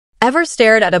Ever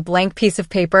stared at a blank piece of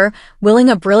paper, willing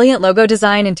a brilliant logo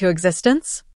design into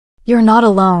existence? You're not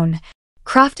alone.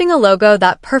 Crafting a logo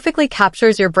that perfectly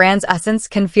captures your brand's essence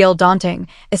can feel daunting,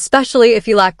 especially if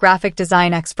you lack graphic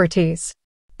design expertise.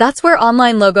 That's where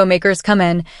online logo makers come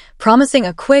in, promising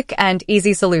a quick and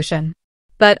easy solution.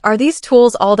 But are these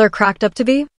tools all they're cracked up to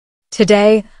be?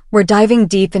 Today, we're diving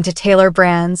deep into Tailor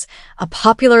Brands, a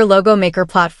popular logo maker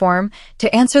platform,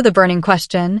 to answer the burning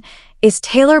question, is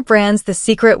Tailor Brands the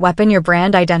secret weapon your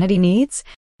brand identity needs?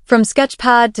 From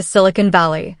Sketchpad to Silicon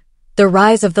Valley, the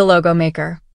rise of the logo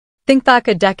maker. Think back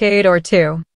a decade or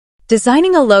two.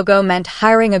 Designing a logo meant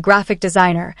hiring a graphic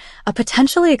designer, a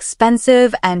potentially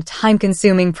expensive and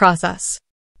time-consuming process.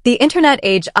 The internet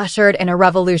age ushered in a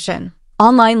revolution: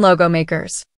 online logo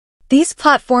makers. These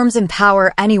platforms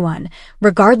empower anyone,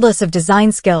 regardless of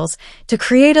design skills, to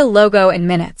create a logo in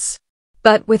minutes.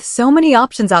 But with so many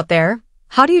options out there,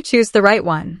 how do you choose the right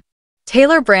one?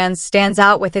 Tailor Brands stands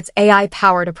out with its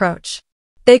AI-powered approach.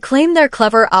 They claim their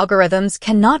clever algorithms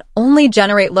can not only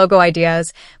generate logo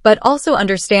ideas, but also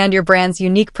understand your brand's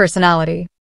unique personality.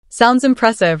 Sounds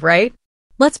impressive, right?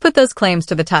 Let's put those claims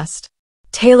to the test.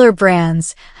 Tailor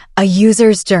Brands, a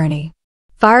user's journey.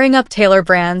 Firing up Tailor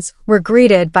Brands, we're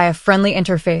greeted by a friendly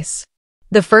interface.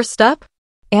 The first step?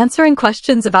 Answering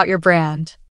questions about your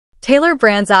brand. Tailor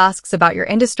Brands asks about your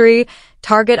industry,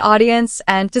 target audience,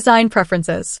 and design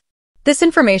preferences. This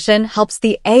information helps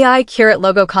the AI curate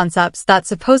logo concepts that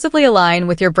supposedly align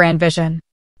with your brand vision.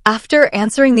 After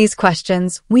answering these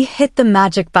questions, we hit the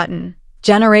magic button,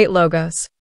 Generate Logos.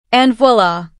 And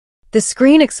voila! The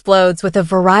screen explodes with a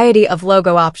variety of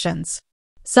logo options.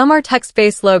 Some are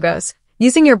text-based logos,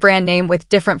 using your brand name with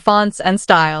different fonts and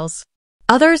styles.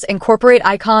 Others incorporate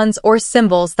icons or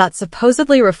symbols that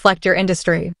supposedly reflect your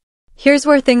industry. Here's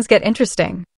where things get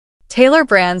interesting. Tailor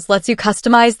Brands lets you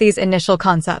customize these initial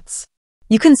concepts.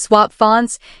 You can swap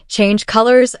fonts, change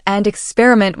colors, and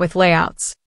experiment with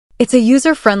layouts. It's a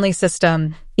user-friendly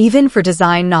system, even for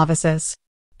design novices.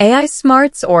 AI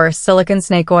smarts or silicon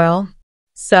snake oil?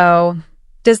 So,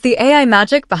 does the AI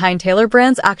magic behind Tailor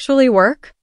Brands actually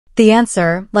work? The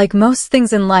answer, like most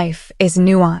things in life, is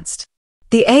nuanced.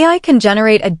 The AI can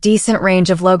generate a decent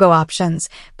range of logo options,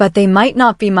 but they might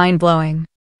not be mind-blowing.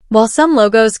 While some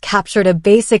logos captured a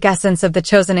basic essence of the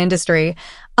chosen industry,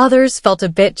 others felt a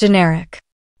bit generic.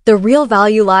 The real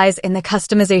value lies in the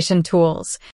customization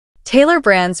tools. Tailor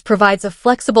Brands provides a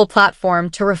flexible platform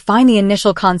to refine the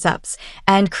initial concepts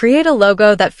and create a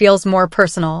logo that feels more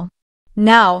personal.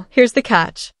 Now, here's the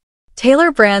catch.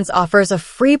 Tailor Brands offers a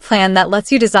free plan that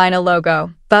lets you design a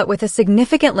logo, but with a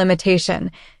significant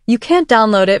limitation: you can't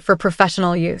download it for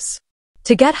professional use.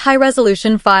 To get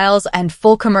high-resolution files and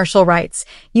full commercial rights,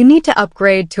 you need to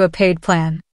upgrade to a paid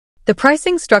plan. The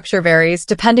pricing structure varies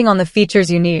depending on the features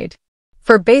you need.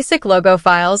 For basic logo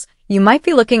files, you might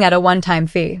be looking at a one-time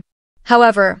fee.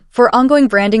 However, for ongoing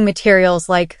branding materials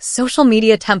like social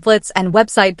media templates and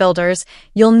website builders,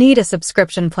 you'll need a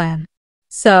subscription plan.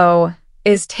 So,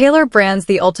 is Tailor Brands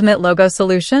the ultimate logo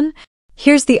solution?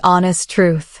 Here's the honest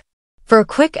truth. For a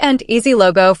quick and easy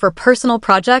logo for personal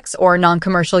projects or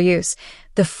non-commercial use,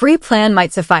 the free plan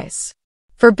might suffice.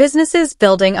 For businesses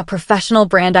building a professional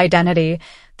brand identity,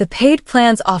 the paid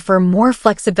plans offer more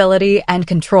flexibility and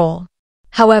control.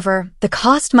 However, the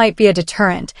cost might be a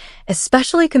deterrent,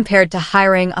 especially compared to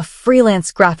hiring a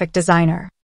freelance graphic designer.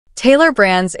 Tailor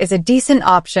Brands is a decent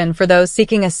option for those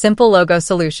seeking a simple logo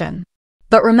solution.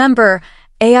 But remember,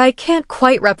 AI can't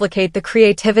quite replicate the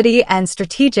creativity and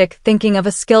strategic thinking of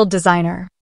a skilled designer.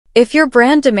 If your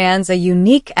brand demands a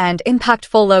unique and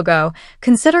impactful logo,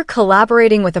 consider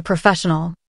collaborating with a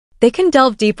professional. They can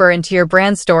delve deeper into your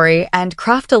brand story and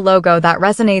craft a logo that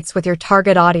resonates with your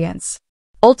target audience.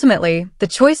 Ultimately,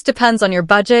 the choice depends on your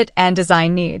budget and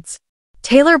design needs.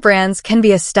 Tailor Brands can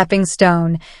be a stepping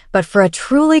stone, but for a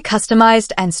truly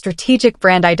customized and strategic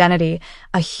brand identity,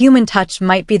 a human touch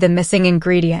might be the missing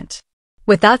ingredient.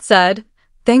 With that said,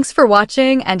 thanks for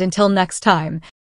watching, and until next time.